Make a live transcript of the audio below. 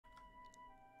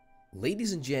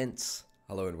Ladies and gents,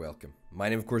 hello and welcome. My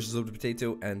name, of course, is Loaded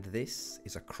Potato, and this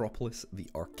is Acropolis, the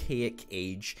Archaic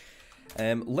Age.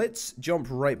 Let's jump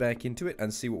right back into it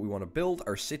and see what we want to build.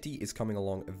 Our city is coming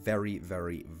along very,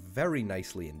 very, very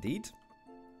nicely indeed.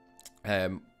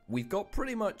 We've got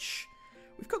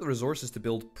the resources to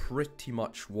build pretty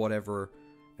much whatever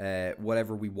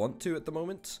we want to at the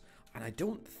moment. And I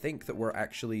don't think that we're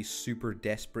actually super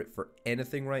desperate for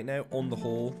anything right now. On the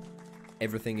whole,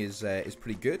 everything is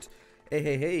pretty good.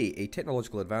 Hey, a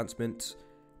technological advancement,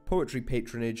 poetry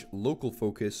patronage, local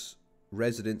focus,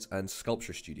 residence, and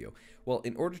sculpture studio. Well,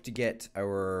 in order to get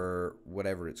our,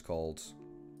 whatever it's called,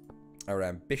 our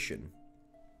ambition,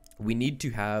 we need to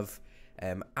have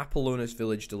Apollonius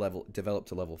village develop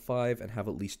to level 5 and have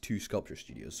at least 2 sculpture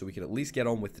studios. So we can at least get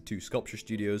on with the 2 sculpture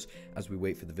studios as we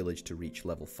wait for the village to reach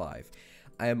level 5.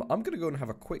 I'm going to go and have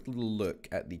a quick little look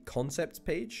at the concepts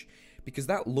page, because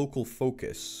that local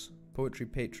focus, poetry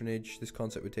patronage, this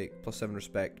concept would take +7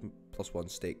 respect, +1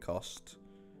 state cost.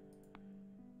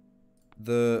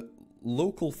 The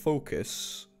local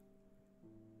focus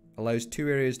allows 2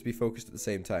 areas to be focused at the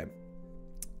same time.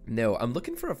 No, I'm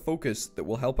looking for a focus that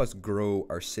will help us grow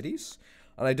our cities,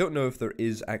 and I don't know if there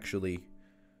is actually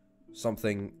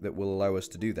something that will allow us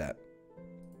to do that.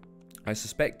 I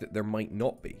suspect that there might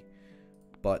not be,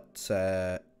 but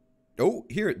oh,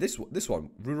 here, this one,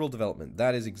 rural development.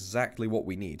 That is exactly what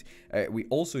we need. We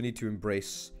also need to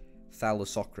embrace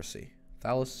thalassocracy.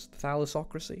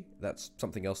 Thalassocracy? That's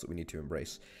something else that we need to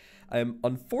embrace.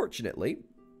 Unfortunately,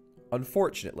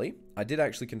 I did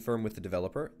actually confirm with the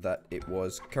developer that it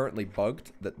was currently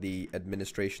bugged, that the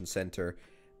administration center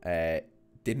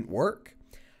didn't work.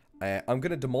 I'm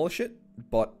going to demolish it,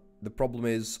 but the problem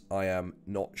is I am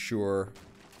not sure.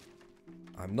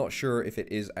 I'm not sure if it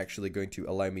is actually going to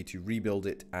allow me to rebuild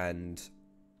it and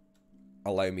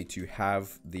allow me to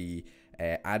have the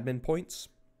admin points.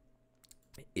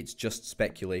 It's just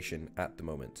speculation at the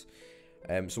moment.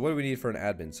 So what do we need for an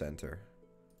admin center?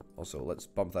 Also, let's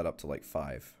bump that up to like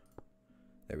 5.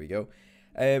 There we go.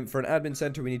 For an admin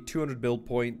center, we need 200 build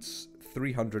points,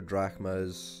 300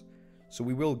 drachmas. So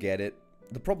we will get it.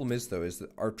 The problem is, though, is that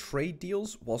our trade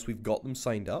deals, whilst we've got them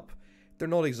signed up, they're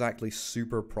not exactly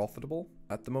super profitable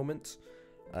at the moment.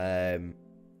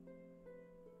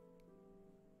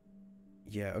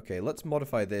 Yeah, okay, let's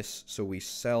modify this so we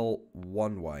sell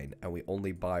 1 wine and we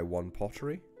only buy 1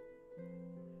 pottery.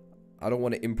 I don't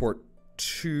want to import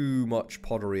too much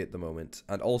pottery at the moment,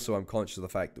 and also I'm conscious of the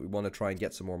fact that we want to try and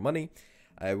get some more money.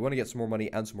 We want to get some more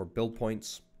money and some more build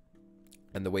points,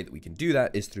 and the way that we can do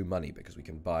that is through money, because we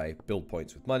can buy build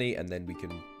points with money, and then we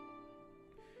can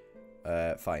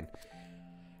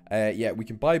yeah, we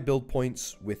can buy build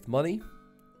points with money,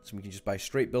 so we can just buy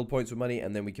straight build points with money,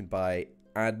 and then we can buy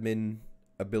admin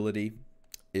ability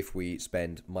if we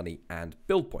spend money and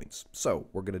build points. So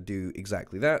we're going to do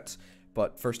exactly that.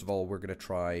 But first of all, we're going to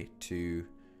try to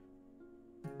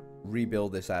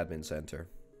rebuild this admin center.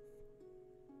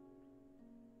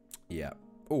 Yeah.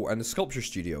 Oh, and the sculpture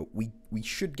studio. We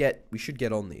should get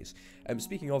on these.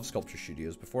 Speaking of sculpture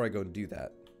studios, before I go and do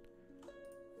that,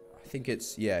 I think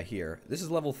it's, yeah, here. This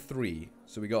is level 3.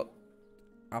 So we got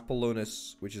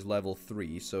Apollonius, which is level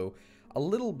 3. So a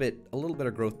little bit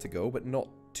of growth to go, but not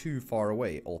too far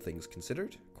away, all things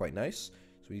considered. Quite nice.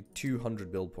 So we need 200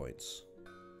 build points.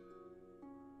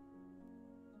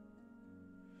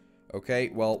 Okay,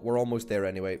 well, we're almost there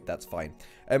anyway. That's fine.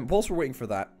 Whilst we're waiting for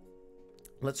that,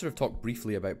 let's sort of talk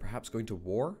briefly about perhaps going to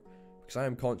war, because I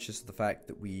am conscious of the fact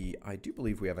that I do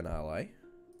believe we have an ally.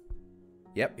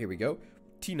 Yep, here we go.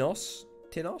 Tinos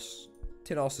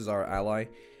is our ally.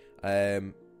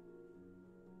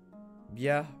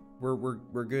 Yeah,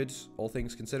 we're good, all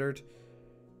things considered.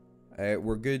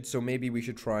 We're good, so maybe we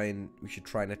should try and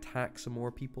attack some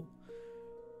more people.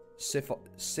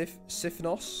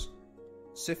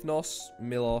 Sifnos,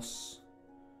 Milos,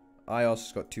 Ios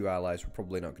has got 2 allies. We're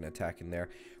probably not going to attack in there.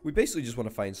 We basically just want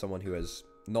to find someone who has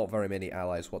not very many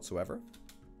allies whatsoever.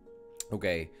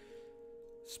 Okay.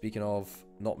 Speaking of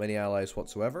not many allies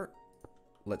whatsoever,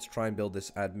 let's try and build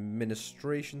this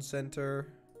administration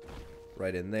center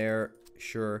right in there.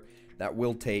 Sure, that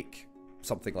will take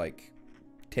something like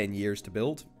 10 years to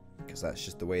build, because that's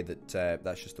just the way that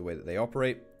they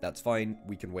operate. That's fine.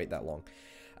 We can wait that long.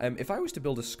 If I was to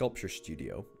build a sculpture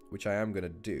studio, which I am going to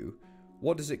do,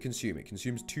 what does it consume? It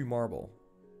consumes 2 marble.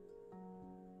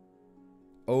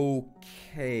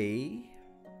 Okay.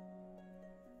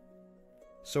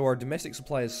 So our domestic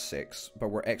supply is 6, but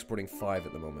we're exporting 5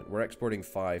 at the moment. We're exporting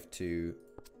 5 to...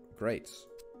 Great.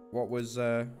 What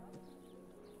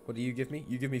do you give me?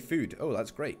 You give me food. Oh, that's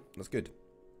great. That's good.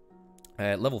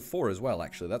 Level 4 as well,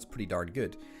 actually. That's pretty darn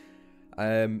good.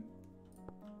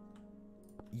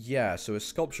 Yeah, so a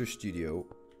sculpture studio,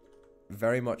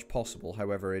 very much possible.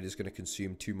 However, it is going to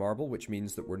consume 2 marble, which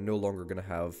means that we're no longer going to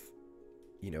have,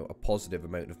 you know, a positive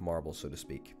amount of marble, so to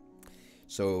speak.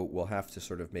 So we'll have to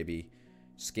sort of maybe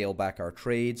scale back our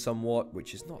trade somewhat,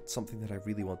 which is not something that I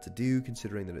really want to do,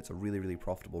 considering that it's a really, really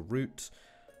profitable route.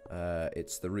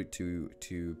 It's the route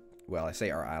to, well, I say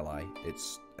our ally.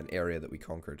 It's an area that we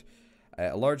conquered.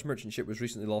 A large merchant ship was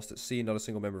recently lost at sea. Not a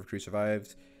single member of the crew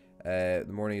survived. The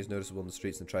mourning is noticeable in the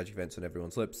streets and tragic events on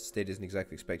everyone's lips. The state isn't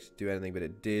exactly expected to do anything, but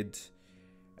it did.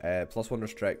 +1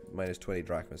 restrict, -20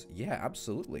 drachmas. Yeah,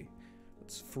 absolutely.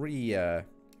 It's free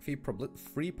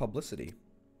publicity.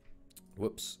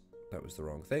 Whoops, that was the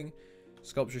wrong thing.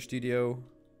 Sculpture studio.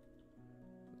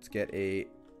 Let's get a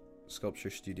sculpture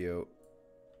studio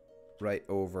right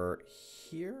over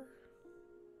here.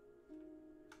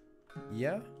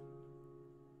 Yeah.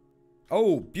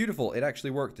 Oh, beautiful. It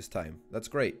actually worked this time. That's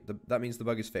great. That means the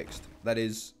bug is fixed. That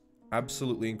is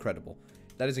absolutely incredible.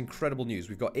 That is incredible news.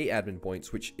 We've got 8 admin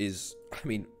points, which is, I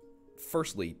mean,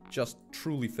 firstly, just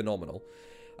truly phenomenal.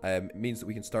 It means that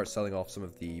we can start selling off some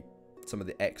of the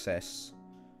excess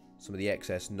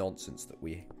nonsense that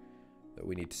we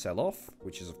need to sell off,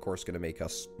 which is of course going to make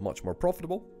us much more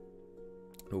profitable.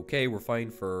 Okay, we're fine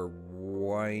for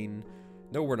wine.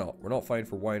 No, we're not. We're not fine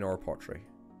for wine or pottery.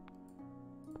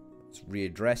 Let's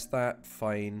readdress that.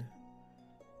 Fine.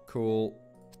 Cool.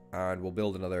 And we'll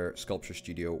build another sculpture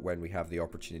studio when we have the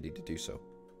opportunity to do so.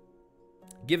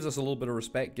 Gives us a little bit of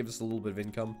respect, gives us a little bit of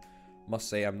income. Must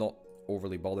say I'm not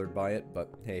overly bothered by it, but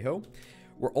hey-ho.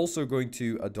 We're also going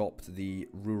to adopt the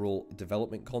rural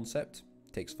development concept.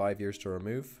 Takes 5 years to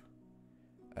remove.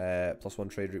 +1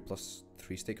 trade route,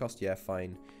 +3 state cost. Yeah,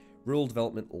 fine. Rural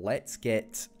development. Let's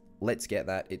get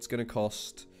that. It's going to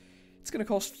cost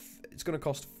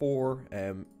 4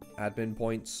 admin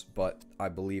points, but I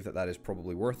believe that is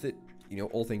probably worth it. You know,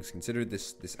 all things considered,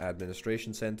 this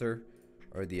administration center,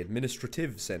 or the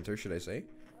administrative center, should I say?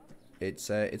 It's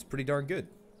pretty darn good.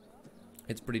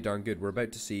 It's pretty darn good. We're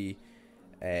about to see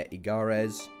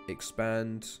Igares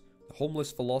expand. The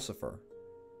homeless philosopher.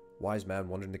 Wise man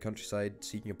wandering the countryside,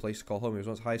 seeking a place to call home. He was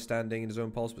once high standing in his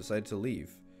own pulse, but decided to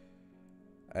leave.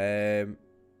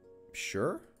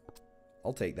 Sure.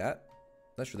 I'll take that.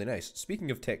 That's really nice. Speaking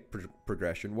of tech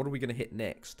progression, what are we going to hit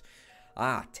next?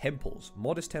 Ah, temples.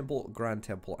 Modest temple, grand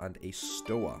temple, and a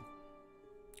stoa.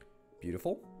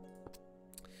 Beautiful.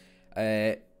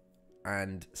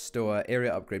 And stoa,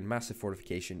 area upgrade, massive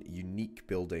fortification, unique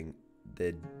building,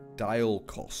 the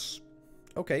Dialkos.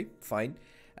 Okay, fine.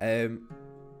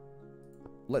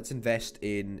 Let's invest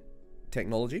in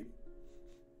technology.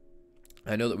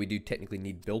 I know that we do technically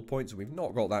need build points, and we've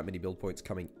not got that many build points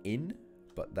coming in,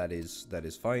 but that is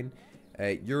fine.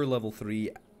 You're level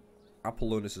 3.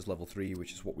 Apollonius is level 3,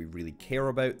 which is what we really care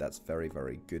about. That's very,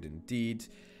 very good indeed.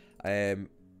 We're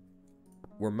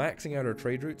maxing out our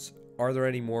trade routes. Are there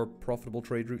any more profitable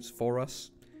trade routes for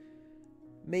us?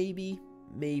 Maybe.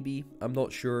 I'm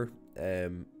not sure.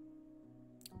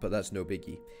 But that's no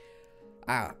biggie.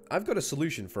 Ah, I've got a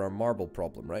solution for our marble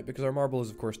problem, right? Because our marble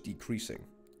is, of course, decreasing.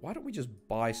 Why don't we just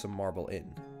buy some marble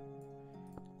in?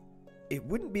 It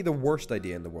wouldn't be the worst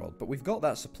idea in the world, but we've got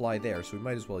that supply there, so we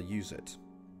might as well use it.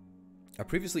 A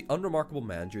previously unremarkable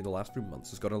man during the last few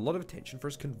months has got a lot of attention for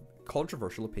his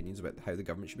controversial opinions about how the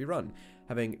government should be run.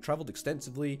 Having travelled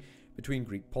extensively between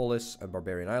Greek polis and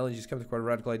barbarian islands, he's come to quite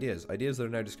radical ideas. Ideas that are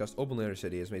now discussed openly in our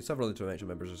city has made several influential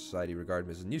members of society regard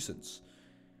him as a nuisance.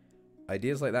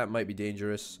 Ideas like that might be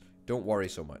dangerous. Don't worry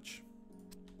so much.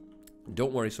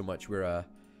 Don't worry so much. We're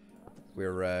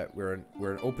an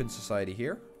open society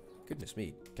here. Goodness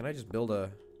me. Can I just build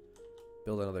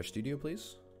another studio,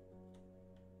 please?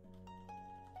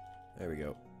 There we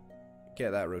go.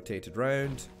 Get that rotated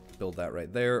round. Build that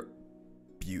right there.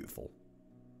 Beautiful.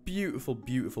 Beautiful,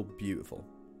 beautiful, beautiful.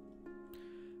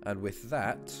 And with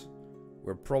that,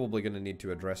 we're probably going to need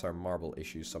to address our marble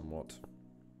issues somewhat.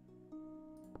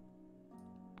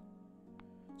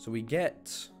 So we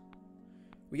get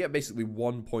basically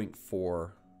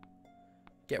 1.4.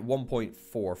 Get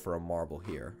 1.4 for a marble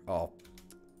here. Oh,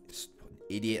 what an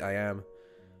idiot I am.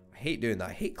 I hate doing that.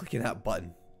 I hate clicking that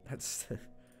button. That's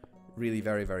really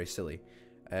very, very silly.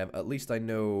 At least I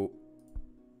know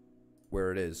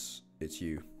where it is. It's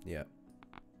you. Yeah.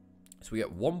 So we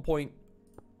get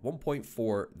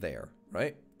 1.4 there,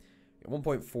 right?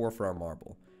 1.4 for our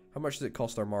marble. How much does it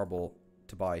cost our marble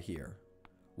to buy here?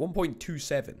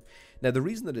 1.27. Now, the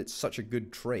reason that it's such a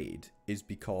good trade is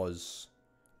because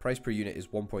price per unit is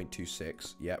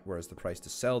 1.26, yeah, whereas the price to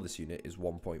sell this unit is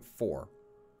 1.4.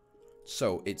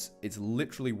 So it's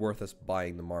literally worth us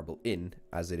buying the marble in,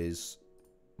 as it is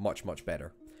much, much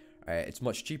better. It's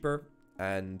much cheaper,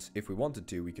 and if we wanted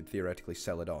to, we could theoretically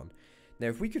sell it on. Now,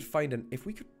 if we could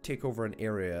take over an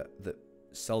area that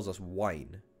sells us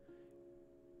wine,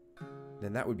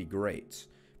 then that would be great.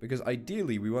 Because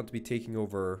ideally, we want to be taking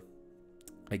over,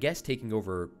 I guess, you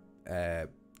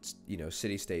know,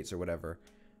 city-states or whatever.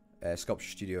 Sculpture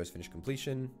Studio has finished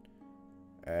completion.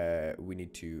 We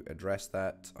need to address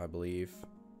that, I believe.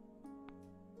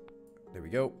 There we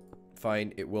go.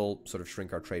 Fine, it will sort of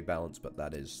shrink our trade balance, but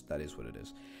that is what it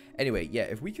is. Anyway, yeah,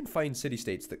 if we can find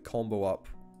city-states that combo up,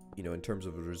 you know, in terms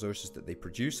of the resources that they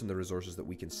produce and the resources that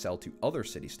we can sell to other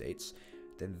city-states,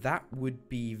 then that would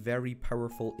be very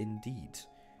powerful indeed.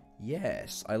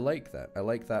 Yes, I like that. I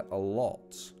like that a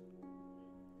lot.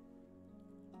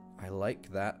 I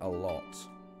like that a lot.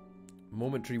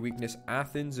 Momentary weakness.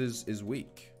 Athens is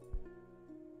weak.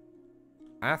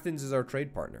 Athens is our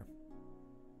trade partner.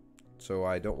 So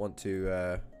I don't want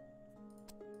to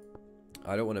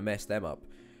mess them up.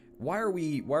 Why are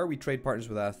we trade partners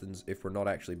with Athens if we're not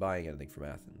actually buying anything from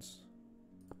Athens?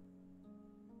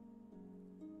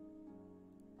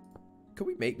 Could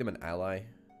we make them an ally?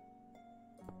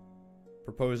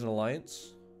 Propose an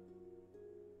alliance?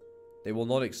 They will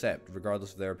not accept,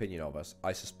 regardless of their opinion of us.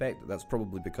 I suspect that that's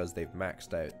probably because they've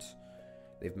maxed out.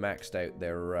 They've maxed out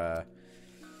their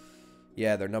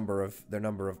their number of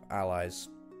allies.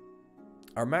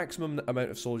 Our maximum amount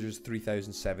of soldiers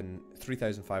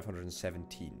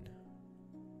 3,517.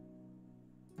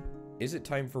 Is it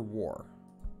time for war?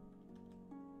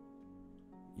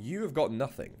 You have got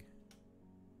nothing.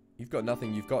 You've got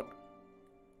nothing. You've got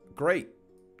great.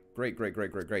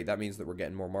 That means that we're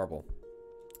getting more marble.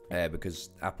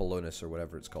 Because Apollonius or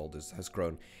whatever it's called has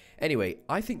grown. Anyway,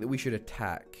 I think that we should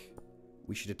attack.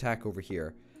 We should attack over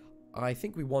here. I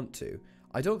think we want to.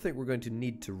 I don't think we're going to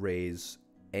need to raise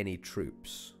any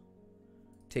troops.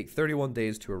 Take 31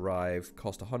 days to arrive.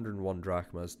 Cost 101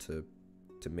 drachmas to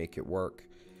make it work.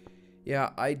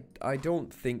 Yeah, I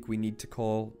don't think we need to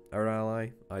call our ally.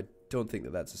 I don't think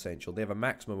that that's essential. They have a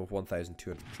maximum of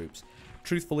 1,200 troops.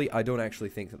 Truthfully, I don't actually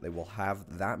think that they will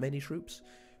have that many troops.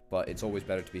 But it's always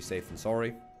better to be safe than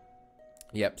sorry.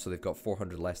 Yep, so they've got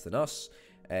 400 less than us.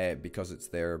 Because it's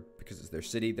their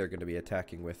city, they're going to be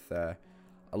attacking with a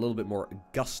little bit more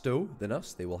gusto than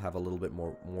us. They will have a little bit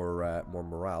more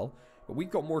morale. But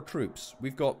we've got more troops.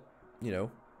 We've got, you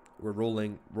know, we're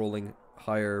rolling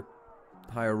higher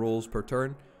rolls per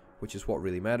turn, which is what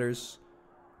really matters.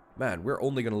 Man, we're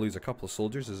only going to lose a couple of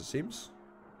soldiers, as it seems.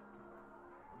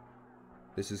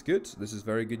 This is good. This is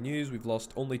very good news. We've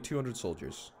lost only 200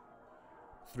 soldiers.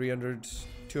 200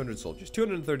 soldiers.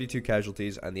 232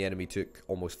 casualties, and the enemy took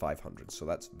almost 500. So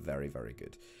that's very, very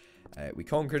good. We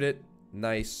conquered it.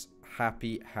 Nice.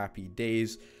 Happy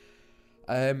days.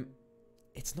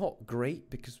 It's not great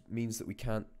because it means that we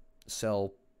can't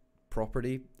sell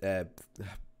property.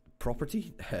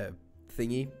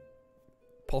 Thingy.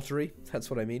 Pottery. That's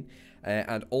what I mean.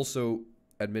 And also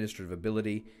administrative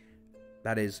ability.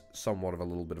 That is somewhat of a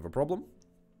little bit of a problem.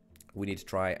 We need to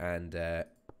try and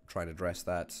address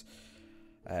that.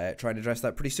 Try and address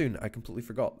that pretty soon. I completely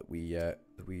forgot that we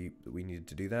needed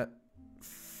to do that.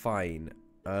 Fine.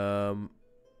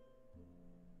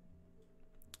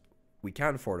 We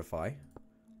can fortify.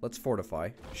 Let's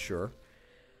fortify, sure.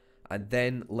 And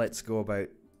then let's go about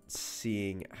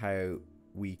seeing how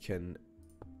we can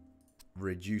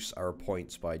reduce our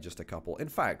points by just a couple. In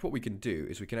fact, what we can do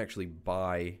is we can actually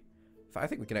buy... I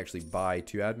think we can actually buy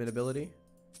 2 admin ability.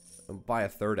 And buy a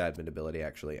 3rd admin ability,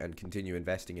 actually, and continue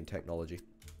investing in technology.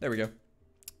 There we go.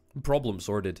 Problem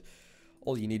sorted.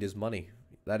 All you need is money.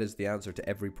 That is the answer to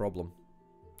every problem.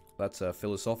 That's a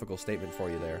philosophical statement for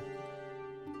you there.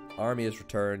 Army is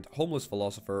returned. Homeless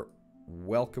philosopher.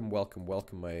 Welcome,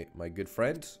 my good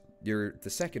friend. You're the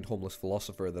second homeless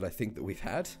philosopher that I think that we've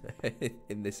had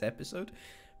in this episode.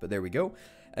 But there we go.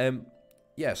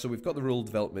 Yeah, so we've got the rural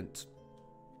development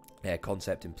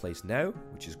concept in place now,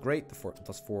 which is great. The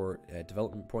 +4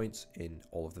 development points in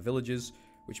all of the villages,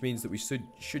 which means that we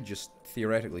should just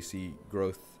theoretically see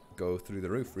growth go through the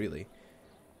roof, really.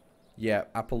 Yeah,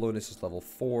 Apollonius is level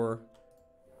 4.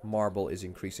 Marble is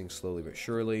increasing slowly but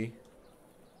surely.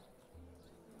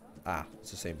 Ah,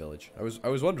 it's the same village. I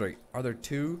was wondering, are there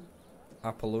 2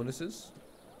 Apolloniuses?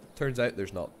 Turns out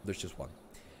there's not. There's just 1.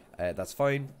 That's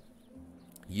fine.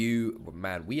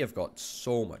 Man, we have got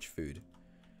so much food.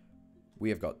 We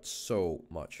have got so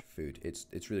much food. It's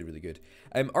really, really good.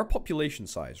 Our population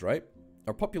size, right?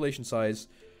 Our population size...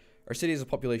 Our city has a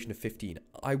population of 15.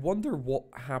 I wonder what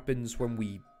happens when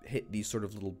we hit these sort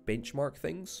of little benchmark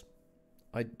things.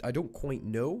 I don't quite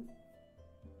know.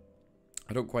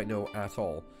 I don't quite know at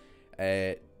all.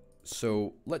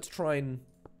 So let's try and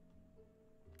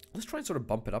sort of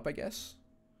bump it up, I guess.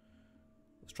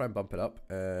 Let's try and bump it up.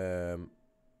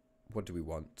 What do we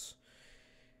want?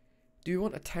 Do we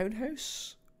want a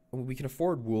townhouse? Well, we can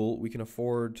afford wool. We can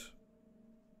afford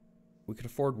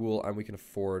wool, and we can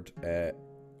afford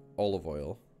olive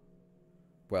oil.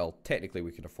 Well, technically,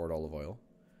 we can afford olive oil.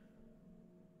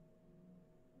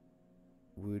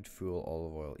 Wood, fuel,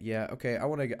 olive oil. Yeah, okay. I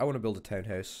want to build a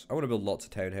townhouse. I want to build lots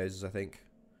of townhouses, I think.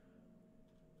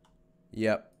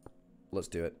 Yep. Let's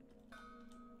do it.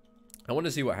 I want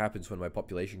to see what happens when my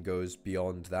population goes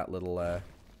beyond that little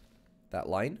that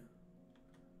line.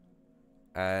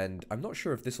 And I'm not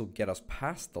sure if this will get us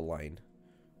past the line.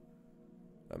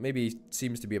 Maybe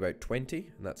seems to be about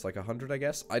 20, and that's like 100, I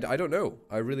guess. I don't know.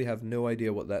 I really have no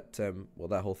idea what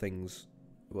that whole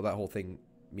thing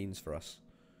means for us.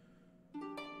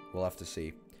 We'll have to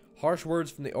see. Harsh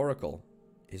words from the Oracle.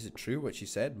 Is it true what she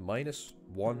said?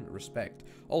 -1 respect.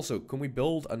 Also, can we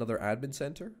build another admin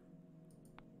center?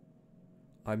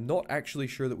 I'm not actually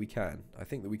sure that we can. I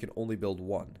think that we can only build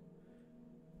one.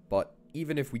 But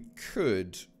even if we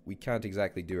could, we can't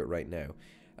exactly do it right now.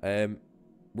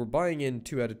 We're buying in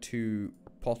 2 out of 2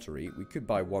 pottery. We could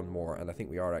buy one more, and I think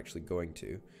we are actually going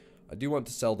to. I do want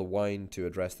to sell the wine to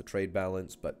address the trade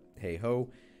balance, but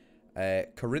hey-ho.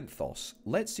 Corinthos.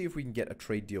 Let's see if we can get a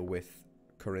trade deal with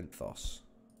Corinthos.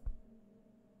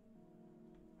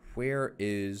 Where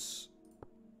is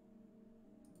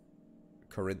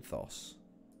Corinthos?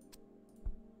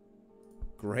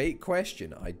 Great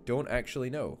question. I don't actually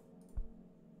know.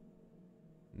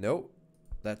 No,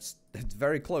 that's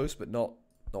very close, but not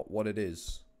what it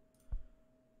is.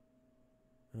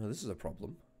 Oh, this is a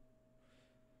problem.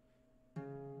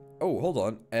 Oh, hold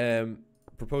on.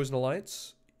 Propose an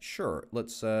alliance? Sure.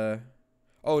 Let's. Oh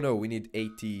no, we need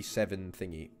 87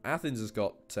 thingy. Athens has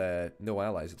got no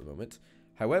allies at the moment.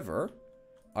 However,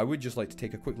 I would just like to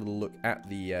take a quick little look at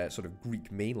the sort of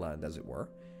Greek mainland, as it were.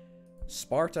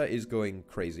 Sparta is going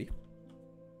crazy.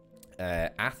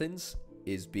 Athens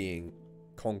is being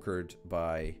conquered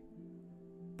by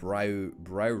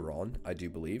Brauron, I do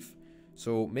believe.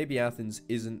 So maybe Athens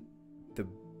isn't the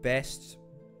best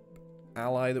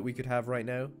ally that we could have right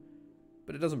now,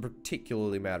 but it doesn't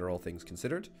particularly matter, all things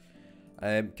considered.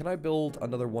 Can I build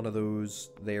another one of those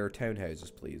there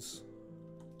townhouses, please?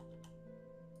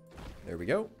 There we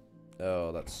go.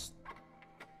 Oh, that's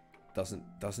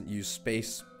doesn't use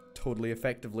space totally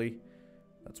effectively.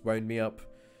 That's wound me up.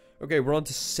 Okay, we're on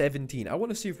to 17. I want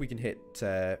to see if we can hit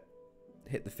the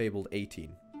fabled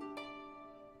 18.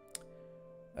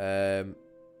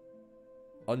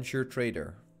 Unsure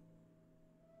trader.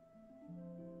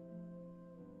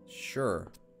 Sure.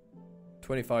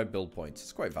 25 build points.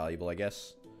 It's quite valuable, I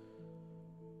guess.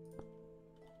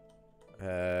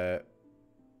 Do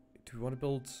we want to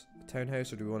build a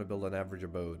townhouse, or do we want to build an average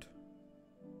abode?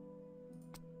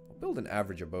 I'll build an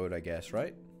average abode, I guess,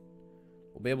 right?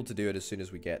 We'll be able to do it as soon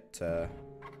as we get a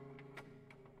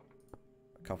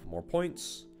couple more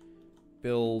points.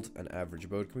 Build an average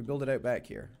abode. Can we build it out back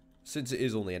here? Since it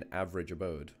is only an average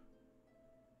abode.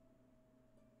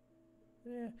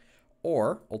 Yeah.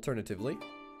 Or, alternatively,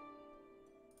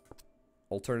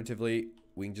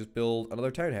 we can just build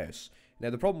another townhouse. Now,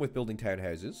 the problem with building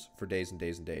townhouses for days and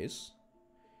days and days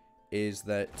is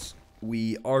that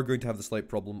we are going to have the slight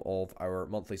problem of our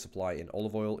monthly supply in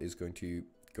olive oil is going to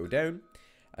go down.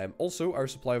 Also, our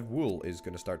supply of wool is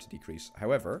going to start to decrease.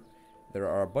 However, there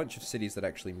are a bunch of cities that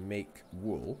actually make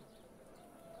wool,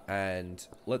 and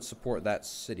let's support that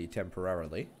city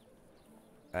temporarily,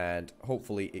 and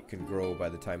hopefully it can grow by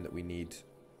the time that we need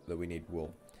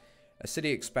wool. A city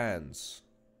expands.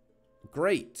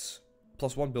 Great.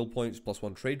 +1 build points,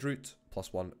 +1 trade route,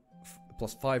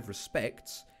 +5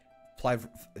 respects,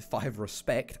 5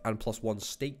 respect, and +1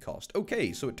 state cost.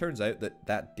 Okay, so it turns out that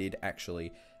that did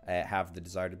actually have the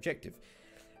desired objective.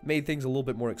 Made things a little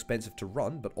bit more expensive to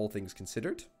run, but all things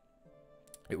considered,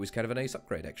 it was kind of a nice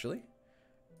upgrade, actually.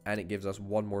 And it gives us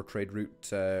 1 more trade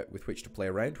route with which to play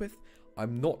around with.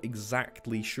 I'm not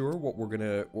exactly sure what we're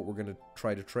gonna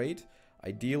try to trade.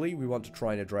 Ideally, we want to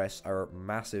try and address our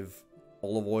massive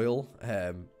olive oil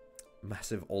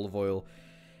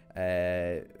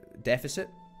deficit.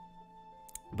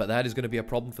 But that is going to be a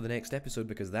problem for the next episode,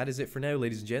 because that is it for now,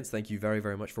 ladies and gents. Thank you very,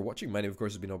 very much for watching. My name, of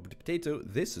course, has been Orbital Potato.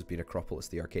 This has been Acropolis,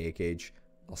 the Archaic Age.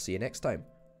 I'll see you next time.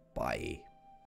 Bye.